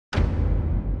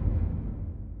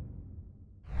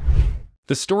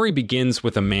The story begins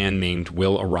with a man named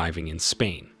Will arriving in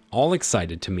Spain, all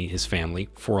excited to meet his family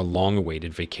for a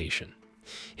long-awaited vacation.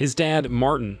 His dad,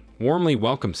 Martin, warmly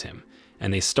welcomes him,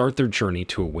 and they start their journey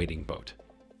to a waiting boat.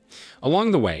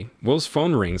 Along the way, Will's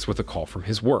phone rings with a call from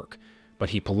his work, but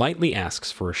he politely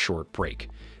asks for a short break,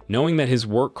 knowing that his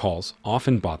work calls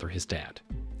often bother his dad.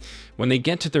 When they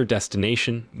get to their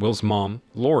destination, Will's mom,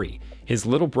 Lori, his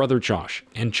little brother Josh,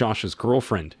 and Josh's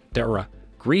girlfriend, Dara,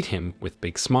 greet him with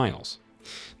big smiles.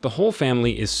 The whole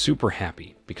family is super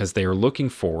happy because they are looking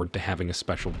forward to having a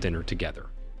special dinner together.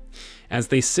 As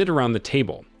they sit around the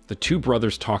table, the two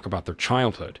brothers talk about their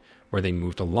childhood, where they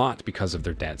moved a lot because of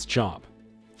their dad's job.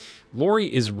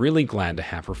 Lori is really glad to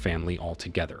have her family all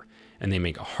together, and they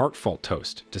make a heartfelt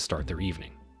toast to start their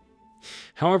evening.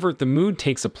 However, the mood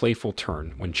takes a playful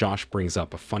turn when Josh brings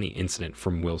up a funny incident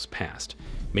from Will's past,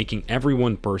 making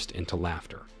everyone burst into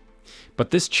laughter.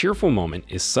 But this cheerful moment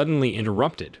is suddenly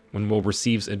interrupted when Will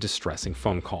receives a distressing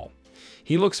phone call.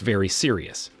 He looks very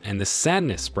serious, and the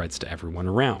sadness spreads to everyone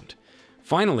around.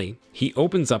 Finally, he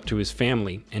opens up to his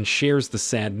family and shares the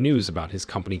sad news about his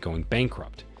company going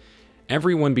bankrupt.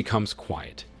 Everyone becomes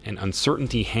quiet, and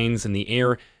uncertainty hangs in the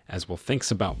air as Will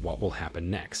thinks about what will happen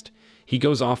next. He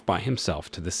goes off by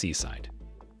himself to the seaside.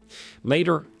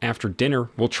 Later, after dinner,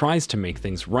 Will tries to make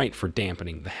things right for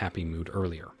dampening the happy mood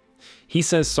earlier. He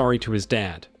says sorry to his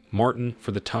dad, Martin,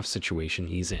 for the tough situation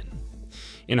he's in.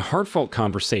 In a heartfelt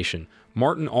conversation,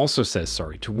 Martin also says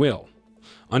sorry to Will,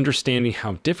 understanding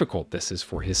how difficult this is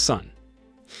for his son.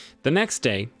 The next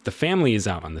day, the family is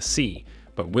out on the sea,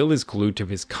 but Will is glued to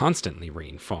his constantly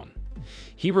ringing phone.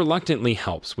 He reluctantly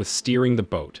helps with steering the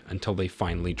boat until they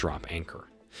finally drop anchor.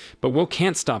 But Will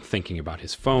can't stop thinking about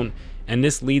his phone, and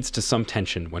this leads to some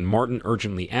tension when Martin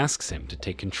urgently asks him to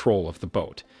take control of the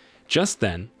boat. Just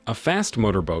then, a fast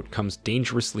motorboat comes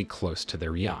dangerously close to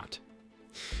their yacht.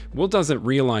 Will doesn't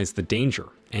realize the danger,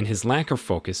 and his lack of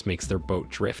focus makes their boat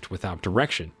drift without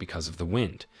direction because of the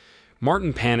wind.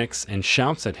 Martin panics and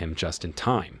shouts at him just in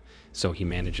time, so he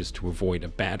manages to avoid a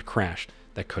bad crash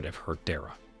that could have hurt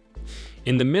Dara.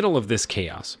 In the middle of this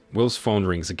chaos, Will's phone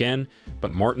rings again,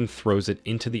 but Martin throws it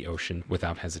into the ocean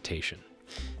without hesitation.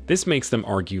 This makes them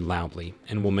argue loudly,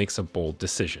 and Will makes a bold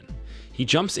decision. He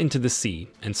jumps into the sea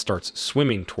and starts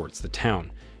swimming towards the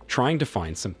town, trying to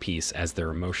find some peace as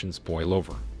their emotions boil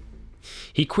over.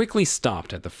 He quickly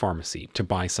stopped at the pharmacy to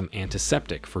buy some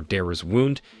antiseptic for Dara's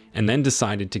wound and then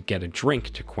decided to get a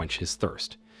drink to quench his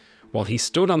thirst. While he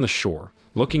stood on the shore,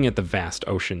 looking at the vast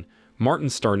ocean, Martin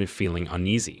started feeling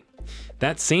uneasy.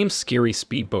 That same scary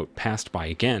speedboat passed by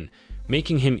again,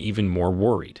 making him even more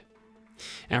worried.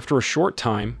 After a short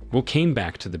time, Will came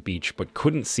back to the beach but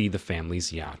couldn't see the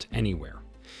family's yacht anywhere.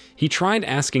 He tried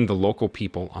asking the local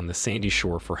people on the sandy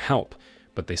shore for help,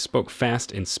 but they spoke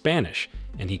fast in Spanish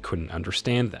and he couldn't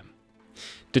understand them.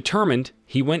 Determined,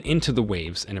 he went into the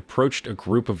waves and approached a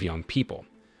group of young people,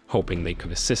 hoping they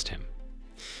could assist him.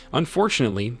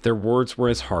 Unfortunately, their words were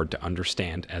as hard to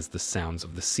understand as the sounds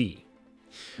of the sea.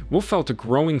 Will felt a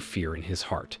growing fear in his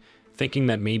heart, thinking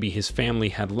that maybe his family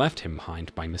had left him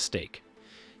behind by mistake.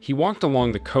 He walked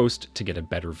along the coast to get a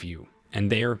better view,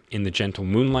 and there, in the gentle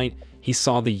moonlight, he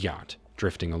saw the yacht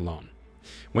drifting alone.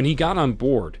 When he got on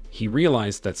board, he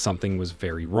realized that something was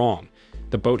very wrong.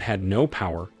 The boat had no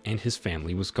power, and his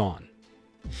family was gone.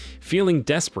 Feeling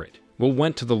desperate, Will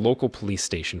went to the local police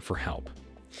station for help.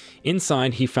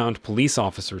 Inside, he found police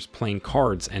officers playing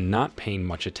cards and not paying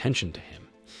much attention to him.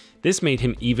 This made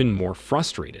him even more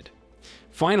frustrated.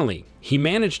 Finally, he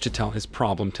managed to tell his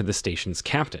problem to the station's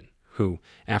captain, who,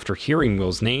 after hearing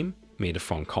Will's name, made a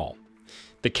phone call.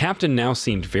 The captain now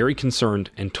seemed very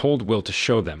concerned and told Will to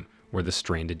show them where the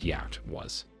stranded yacht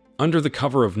was. Under the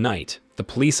cover of night, the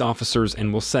police officers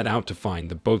and Will set out to find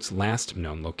the boat's last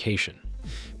known location.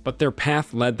 But their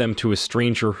path led them to a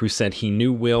stranger who said he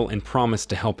knew Will and promised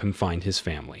to help him find his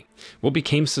family. Will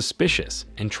became suspicious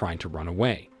and tried to run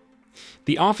away.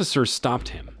 The officers stopped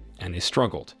him, and they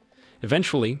struggled.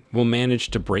 Eventually, Will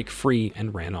managed to break free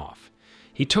and ran off.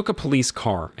 He took a police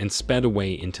car and sped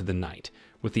away into the night,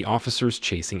 with the officers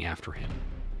chasing after him.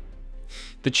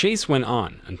 The chase went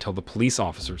on until the police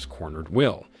officers cornered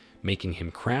Will, making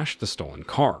him crash the stolen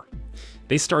car.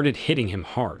 They started hitting him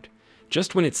hard.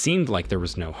 Just when it seemed like there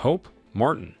was no hope,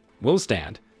 Martin, Will's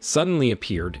dad, suddenly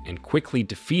appeared and quickly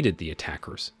defeated the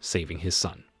attackers, saving his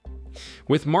son.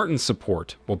 With Martin's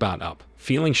support, Will got up,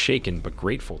 feeling shaken but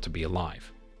grateful to be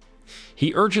alive.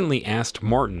 He urgently asked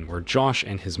Martin where Josh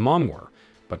and his mom were,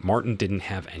 but Martin didn't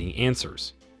have any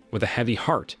answers. With a heavy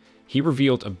heart, he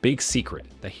revealed a big secret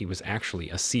that he was actually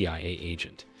a CIA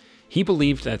agent. He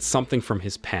believed that something from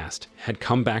his past had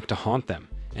come back to haunt them,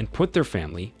 and put their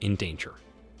family in danger.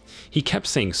 He kept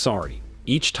saying sorry,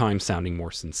 each time sounding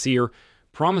more sincere,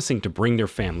 promising to bring their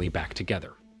family back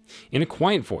together. In a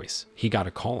quiet voice, he got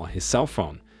a call on his cell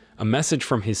phone, a message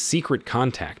from his secret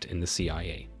contact in the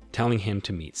CIA, telling him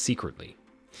to meet secretly.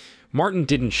 Martin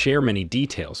didn't share many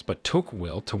details, but took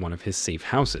Will to one of his safe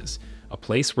houses, a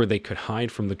place where they could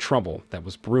hide from the trouble that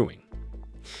was brewing.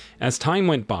 As time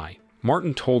went by,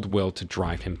 Martin told Will to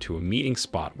drive him to a meeting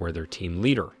spot where their team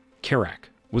leader, Kerak,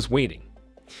 was waiting.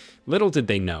 Little did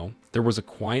they know, there was a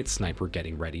quiet sniper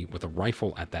getting ready with a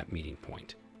rifle at that meeting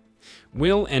point.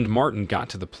 Will and Martin got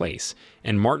to the place,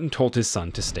 and Martin told his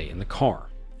son to stay in the car.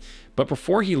 But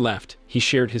before he left, he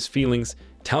shared his feelings,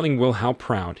 telling Will how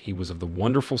proud he was of the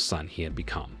wonderful son he had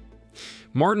become.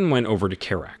 Martin went over to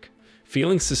Kerak,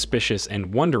 feeling suspicious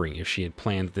and wondering if she had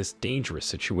planned this dangerous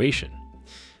situation.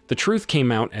 The truth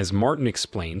came out as Martin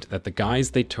explained that the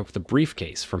guys they took the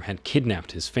briefcase from had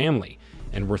kidnapped his family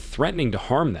and were threatening to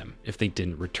harm them if they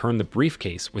didn't return the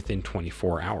briefcase within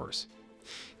 24 hours.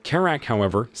 Kerak,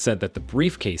 however, said that the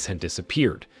briefcase had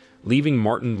disappeared, leaving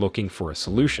Martin looking for a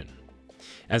solution.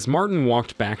 As Martin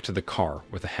walked back to the car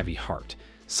with a heavy heart,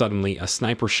 suddenly a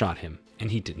sniper shot him,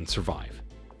 and he didn't survive.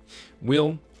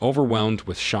 Will, overwhelmed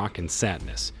with shock and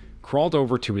sadness, crawled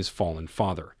over to his fallen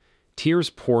father, tears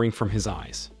pouring from his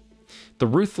eyes. The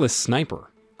ruthless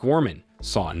sniper, Gorman,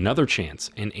 saw another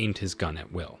chance and aimed his gun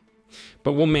at Will.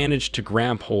 But Will managed to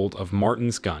grab hold of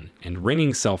Martin's gun and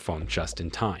ringing cell phone just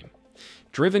in time.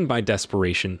 Driven by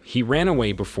desperation, he ran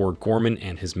away before Gorman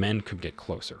and his men could get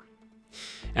closer.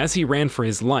 As he ran for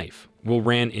his life, Will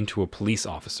ran into a police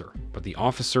officer, but the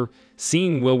officer,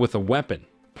 seeing Will with a weapon,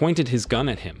 pointed his gun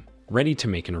at him, ready to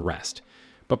make an arrest.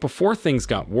 But before things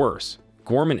got worse,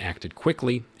 Gorman acted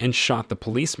quickly and shot the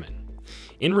policeman.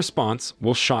 In response,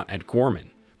 Will shot at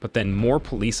Gorman, but then more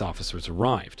police officers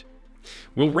arrived.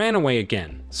 Will ran away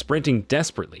again, sprinting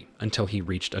desperately until he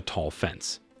reached a tall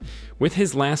fence. With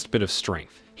his last bit of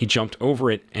strength, he jumped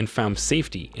over it and found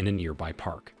safety in a nearby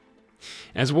park.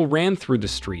 As Will ran through the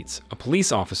streets, a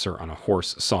police officer on a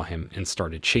horse saw him and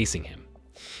started chasing him.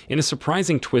 In a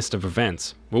surprising twist of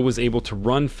events, Will was able to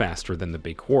run faster than the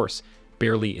big horse,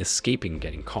 barely escaping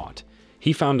getting caught.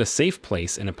 He found a safe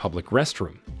place in a public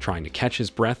restroom, trying to catch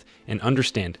his breath and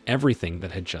understand everything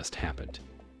that had just happened.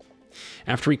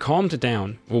 After he calmed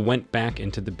down, Will went back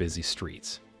into the busy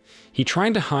streets. He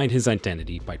tried to hide his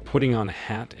identity by putting on a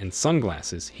hat and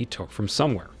sunglasses he took from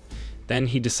somewhere. Then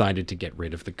he decided to get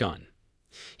rid of the gun.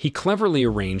 He cleverly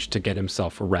arranged to get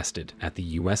himself arrested at the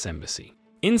U.S. Embassy.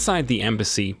 Inside the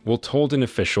embassy, Will told an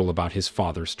official about his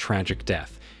father's tragic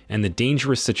death and the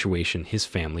dangerous situation his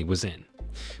family was in.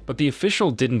 But the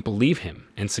official didn't believe him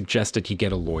and suggested he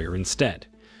get a lawyer instead.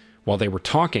 While they were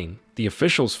talking, the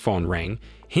official's phone rang,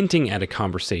 hinting at a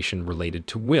conversation related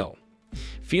to Will.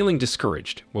 Feeling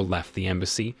discouraged, Will left the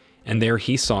embassy, and there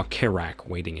he saw Kerak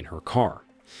waiting in her car.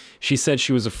 She said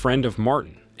she was a friend of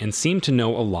Martin and seemed to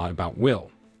know a lot about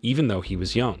Will, even though he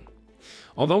was young.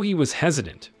 Although he was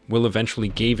hesitant, Will eventually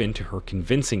gave in to her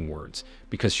convincing words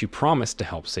because she promised to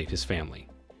help save his family.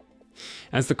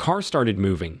 As the car started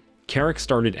moving, Kerak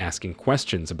started asking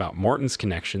questions about Martin's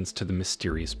connections to the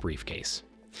mysterious briefcase.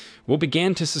 Will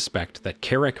began to suspect that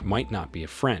Kerak might not be a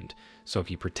friend, so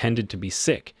he pretended to be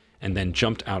sick and then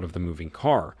jumped out of the moving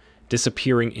car,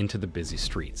 disappearing into the busy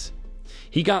streets.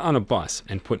 He got on a bus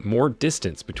and put more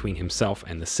distance between himself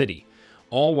and the city,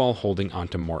 all while holding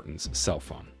onto Martin's cell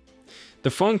phone. The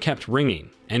phone kept ringing,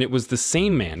 and it was the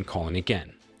same man calling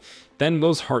again. Then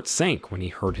Will's heart sank when he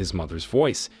heard his mother's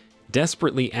voice,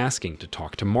 desperately asking to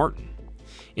talk to Martin.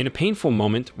 In a painful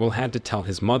moment, Will had to tell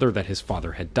his mother that his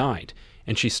father had died,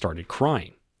 and she started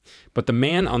crying. But the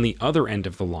man on the other end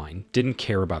of the line didn't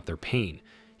care about their pain.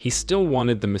 He still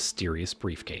wanted the mysterious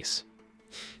briefcase.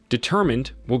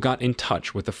 Determined, Will got in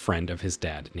touch with a friend of his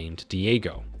dad named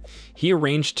Diego. He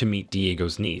arranged to meet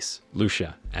Diego's niece,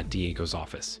 Lucia, at Diego's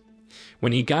office.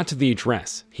 When he got to the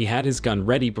address, he had his gun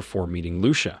ready before meeting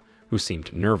Lucia, who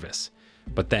seemed nervous.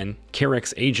 But then,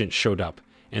 Kerak's agent showed up,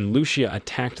 and Lucia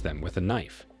attacked them with a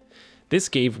knife. This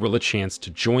gave Will a chance to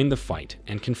join the fight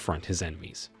and confront his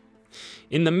enemies.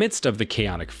 In the midst of the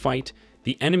chaotic fight,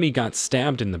 the enemy got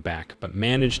stabbed in the back but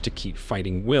managed to keep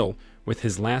fighting Will with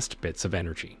his last bits of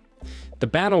energy. The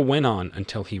battle went on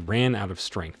until he ran out of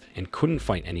strength and couldn't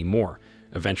fight anymore,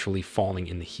 eventually falling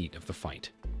in the heat of the fight.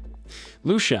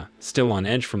 Lucia, still on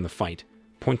edge from the fight,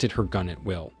 pointed her gun at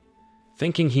Will,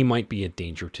 thinking he might be a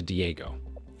danger to Diego.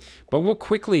 But Will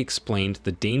quickly explained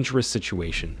the dangerous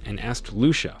situation and asked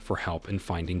Lucia for help in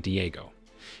finding Diego.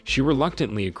 She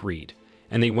reluctantly agreed,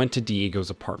 and they went to Diego's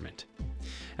apartment.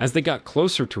 As they got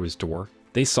closer to his door,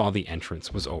 they saw the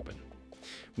entrance was open.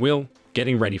 Will,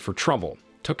 getting ready for trouble,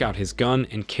 took out his gun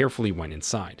and carefully went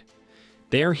inside.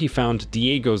 There he found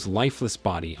Diego's lifeless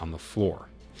body on the floor.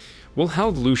 Will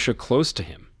held Lucia close to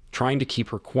him, trying to keep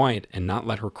her quiet and not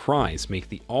let her cries make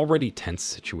the already tense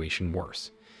situation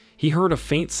worse. He heard a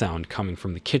faint sound coming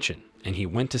from the kitchen, and he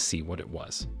went to see what it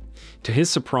was. To his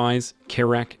surprise,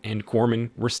 Kerak and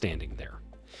Gorman were standing there.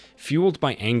 Fueled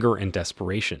by anger and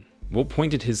desperation, Will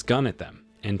pointed his gun at them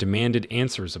and demanded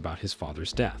answers about his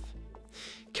father's death.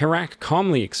 Kerak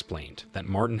calmly explained that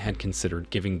Martin had considered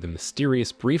giving the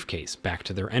mysterious briefcase back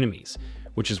to their enemies,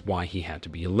 which is why he had to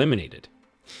be eliminated.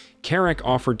 Kerak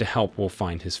offered to help Will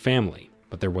find his family,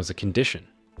 but there was a condition.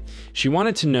 She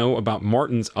wanted to know about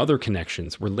Martin's other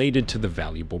connections related to the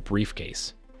valuable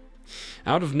briefcase.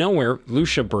 Out of nowhere,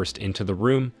 Lucia burst into the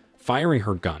room, firing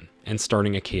her gun and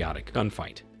starting a chaotic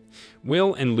gunfight.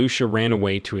 Will and Lucia ran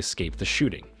away to escape the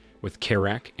shooting, with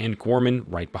Kerak and Gorman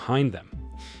right behind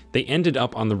them. They ended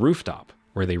up on the rooftop,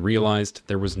 where they realized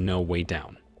there was no way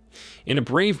down. In a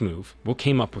brave move, Will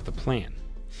came up with a plan.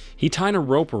 He tied a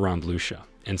rope around Lucia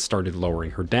and started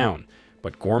lowering her down,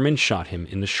 but Gorman shot him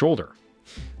in the shoulder.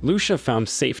 Lucia found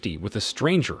safety with a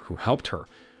stranger who helped her,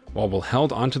 while Will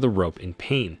held onto the rope in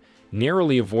pain,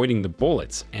 narrowly avoiding the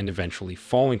bullets and eventually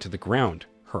falling to the ground,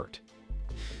 hurt.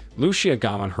 Lucia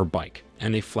got on her bike,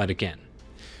 and they fled again.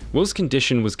 Will's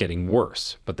condition was getting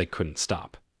worse, but they couldn't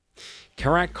stop.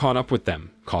 Kerak caught up with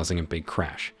them, causing a big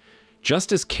crash.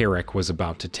 Just as Kerak was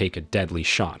about to take a deadly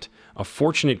shot, a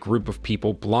fortunate group of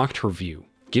people blocked her view,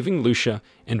 giving Lucia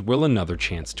and Will another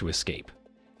chance to escape.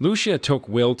 Lucia took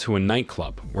Will to a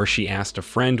nightclub where she asked a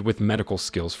friend with medical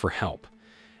skills for help.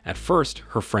 At first,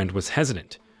 her friend was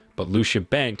hesitant, but Lucia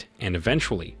begged, and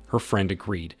eventually, her friend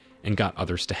agreed and got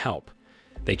others to help.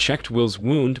 They checked Will's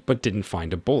wound but didn't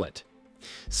find a bullet.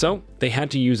 So, they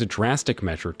had to use a drastic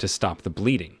measure to stop the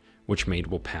bleeding, which made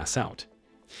Will pass out.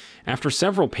 After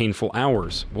several painful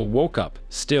hours, Will woke up,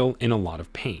 still in a lot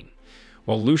of pain.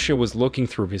 While Lucia was looking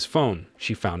through his phone,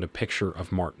 she found a picture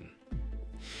of Martin.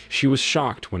 She was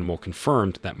shocked when Will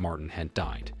confirmed that Martin had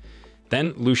died.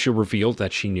 Then Lucia revealed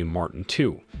that she knew Martin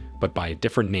too, but by a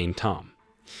different name, Tom.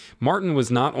 Martin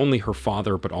was not only her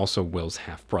father but also Will's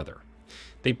half-brother.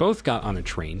 They both got on a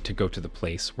train to go to the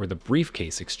place where the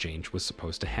briefcase exchange was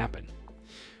supposed to happen.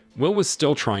 Will was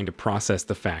still trying to process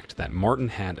the fact that Martin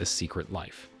had a secret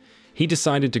life. He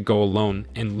decided to go alone,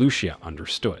 and Lucia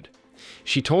understood.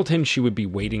 She told him she would be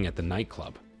waiting at the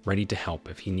nightclub, ready to help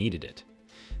if he needed it.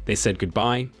 They said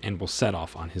goodbye, and Will set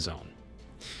off on his own.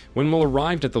 When Will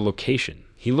arrived at the location,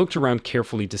 he looked around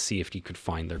carefully to see if he could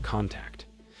find their contact.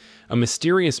 A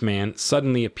mysterious man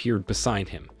suddenly appeared beside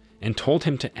him and told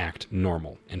him to act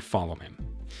normal and follow him.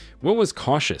 Will was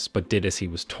cautious but did as he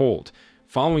was told,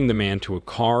 following the man to a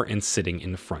car and sitting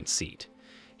in the front seat.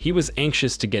 He was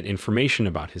anxious to get information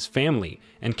about his family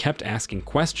and kept asking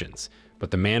questions,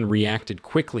 but the man reacted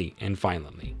quickly and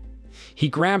violently. He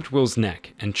grabbed Will's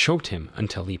neck and choked him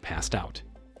until he passed out.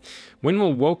 When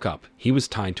Will woke up, he was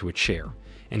tied to a chair,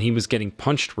 and he was getting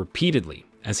punched repeatedly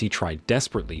as he tried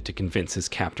desperately to convince his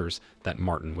captors that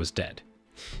Martin was dead.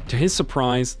 To his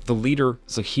surprise, the leader,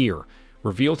 Zahir,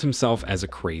 revealed himself as a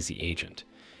crazy agent.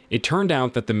 It turned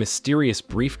out that the mysterious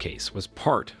briefcase was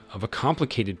part of a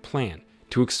complicated plan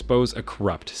to expose a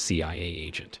corrupt CIA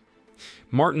agent.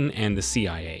 Martin and the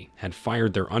CIA had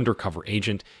fired their undercover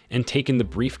agent and taken the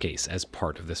briefcase as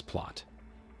part of this plot.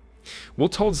 Will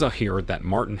told Zahir that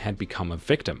Martin had become a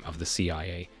victim of the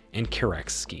CIA and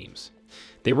Kerak's schemes.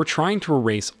 They were trying to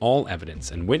erase all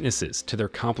evidence and witnesses to their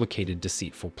complicated,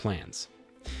 deceitful plans.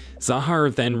 Zahir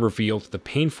then revealed the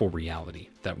painful reality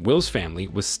that Will's family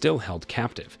was still held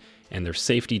captive, and their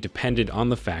safety depended on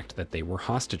the fact that they were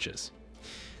hostages.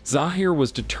 Zahir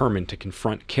was determined to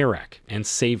confront Kerak and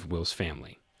save Will's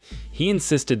family. He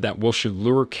insisted that Will should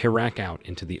lure Kerak out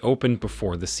into the open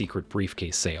before the secret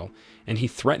briefcase sale, and he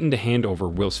threatened to hand over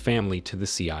Will's family to the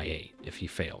CIA if he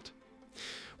failed.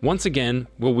 Once again,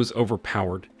 Will was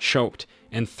overpowered, choked,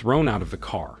 and thrown out of the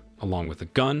car, along with a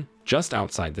gun, just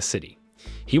outside the city.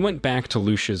 He went back to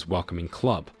Lucia's welcoming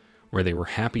club, where they were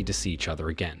happy to see each other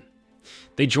again.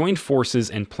 They joined forces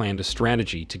and planned a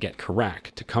strategy to get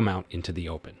Kerak to come out into the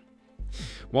open.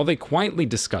 While they quietly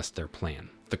discussed their plan,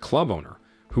 the club owner,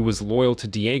 who was loyal to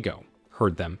Diego,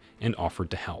 heard them and offered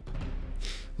to help.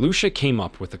 Lucia came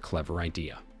up with a clever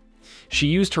idea. She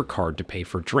used her card to pay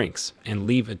for drinks and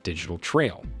leave a digital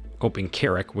trail, hoping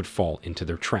Kerak would fall into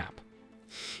their trap.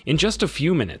 In just a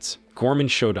few minutes, Gorman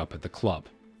showed up at the club.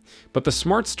 But the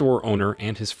smart store owner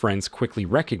and his friends quickly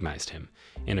recognized him,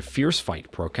 and a fierce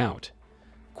fight broke out.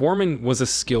 Gorman was a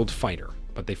skilled fighter,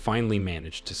 but they finally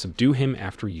managed to subdue him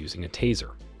after using a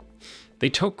taser. They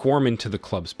took Gorman to the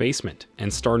club's basement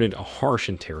and started a harsh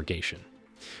interrogation.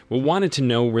 Will wanted to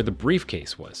know where the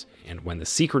briefcase was and when the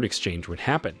secret exchange would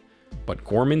happen, but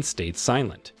Gorman stayed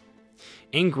silent.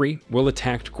 Angry, Will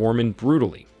attacked Gorman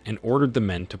brutally and ordered the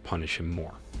men to punish him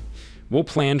more. Will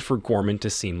planned for Gorman to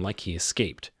seem like he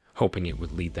escaped, hoping it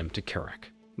would lead them to Kerouac.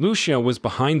 Lucia was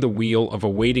behind the wheel of a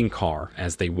waiting car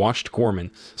as they watched Gorman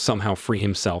somehow free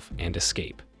himself and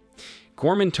escape.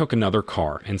 Gorman took another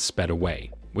car and sped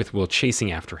away, with Will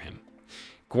chasing after him.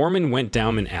 Gorman went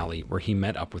down an alley where he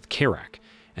met up with Kerouac,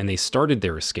 and they started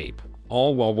their escape,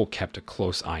 all while Will kept a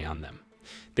close eye on them.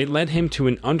 They led him to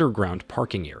an underground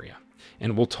parking area,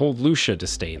 and Will told Lucia to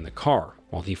stay in the car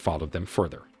while he followed them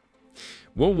further.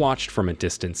 Will watched from a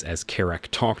distance as Kerouac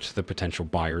talked to the potential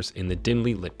buyers in the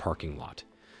dimly lit parking lot.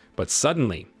 But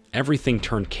suddenly, everything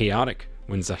turned chaotic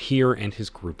when Zahir and his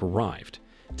group arrived,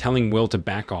 telling Will to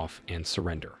back off and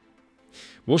surrender.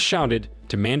 Will shouted,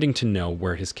 demanding to know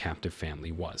where his captive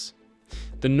family was.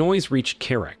 The noise reached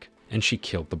Kerouac, and she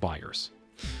killed the buyers.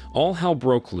 All hell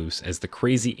broke loose as the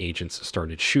crazy agents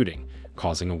started shooting,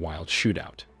 causing a wild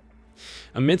shootout.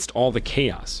 Amidst all the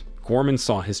chaos, Gorman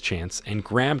saw his chance and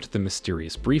grabbed the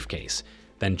mysterious briefcase,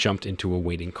 then jumped into a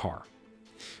waiting car.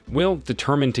 Will,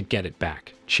 determined to get it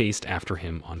back, chased after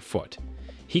him on foot.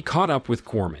 He caught up with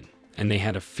Gorman, and they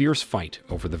had a fierce fight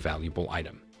over the valuable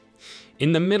item.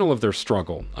 In the middle of their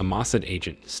struggle, a Mossad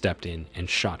agent stepped in and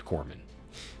shot Gorman.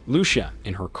 Lucia,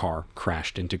 in her car,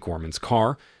 crashed into Gorman's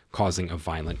car, causing a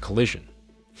violent collision.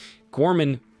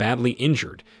 Gorman, badly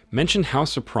injured, mentioned how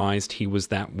surprised he was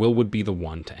that Will would be the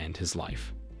one to end his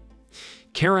life.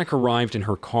 Kerouac arrived in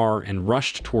her car and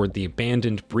rushed toward the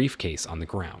abandoned briefcase on the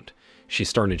ground. She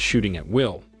started shooting at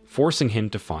Will, forcing him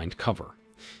to find cover.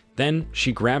 Then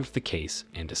she grabbed the case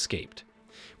and escaped.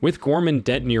 With Gorman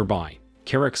dead nearby,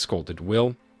 Kerouac scolded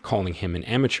Will, calling him an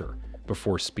amateur,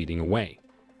 before speeding away.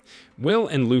 Will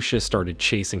and Lucia started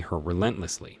chasing her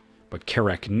relentlessly, but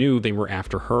Kerouac knew they were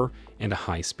after her, and a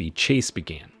high-speed chase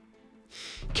began.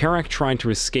 Kerouac tried to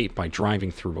escape by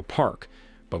driving through a park,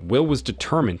 but Will was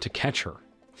determined to catch her.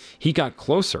 He got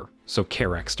closer, so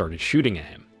Kerouac started shooting at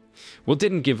him. Will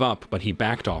didn't give up, but he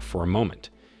backed off for a moment.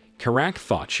 Kerouac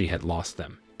thought she had lost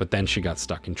them, but then she got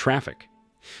stuck in traffic.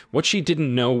 What she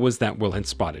didn't know was that Will had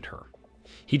spotted her.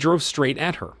 He drove straight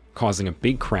at her, causing a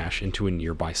big crash into a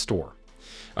nearby store.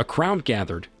 A crowd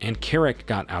gathered, and Kerouac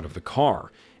got out of the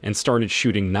car and started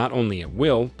shooting not only at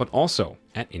Will, but also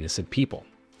at innocent people.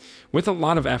 With a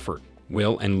lot of effort,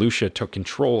 Will and Lucia took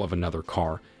control of another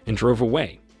car and drove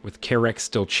away, with Kerouac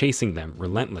still chasing them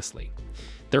relentlessly.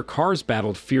 Their cars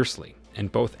battled fiercely,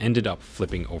 and both ended up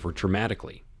flipping over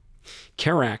dramatically.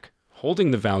 Kerouac,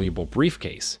 holding the valuable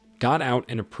briefcase, got out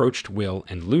and approached Will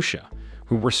and Lucia,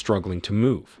 who were struggling to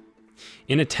move.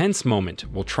 In a tense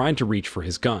moment, Will tried to reach for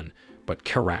his gun, but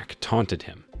Kerouac taunted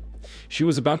him. She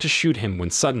was about to shoot him when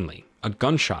suddenly, a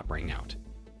gunshot rang out.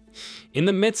 In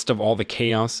the midst of all the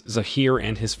chaos, Zahir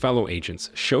and his fellow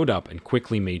agents showed up and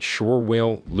quickly made sure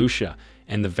Will, Lucia,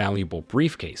 and the valuable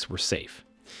briefcase were safe.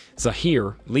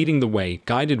 Zahir, leading the way,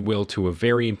 guided Will to a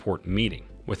very important meeting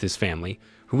with his family,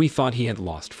 who he thought he had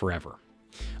lost forever.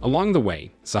 Along the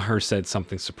way, Zahir said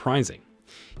something surprising.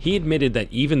 He admitted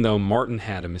that even though Martin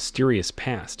had a mysterious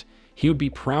past, he would be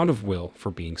proud of Will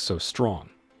for being so strong.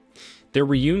 Their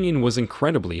reunion was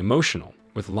incredibly emotional,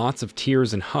 with lots of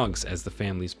tears and hugs as the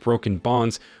family's broken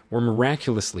bonds were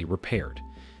miraculously repaired.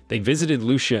 They visited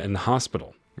Lucia in the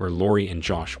hospital, where Lori and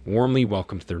Josh warmly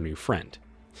welcomed their new friend.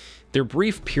 Their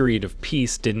brief period of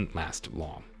peace didn't last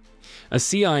long. A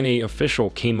CIA official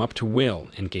came up to Will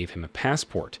and gave him a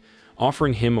passport,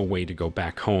 offering him a way to go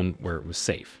back home where it was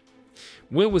safe.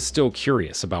 Will was still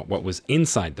curious about what was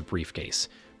inside the briefcase,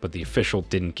 but the official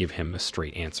didn't give him a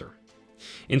straight answer.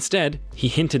 Instead, he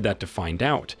hinted that to find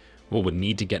out, Will would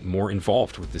need to get more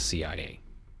involved with the CIA.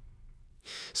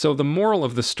 So the moral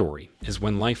of the story is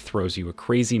when life throws you a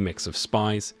crazy mix of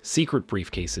spies, secret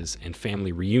briefcases, and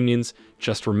family reunions,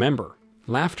 just remember,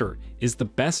 laughter is the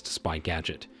best spy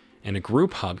gadget, and a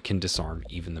group hug can disarm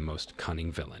even the most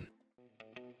cunning villain.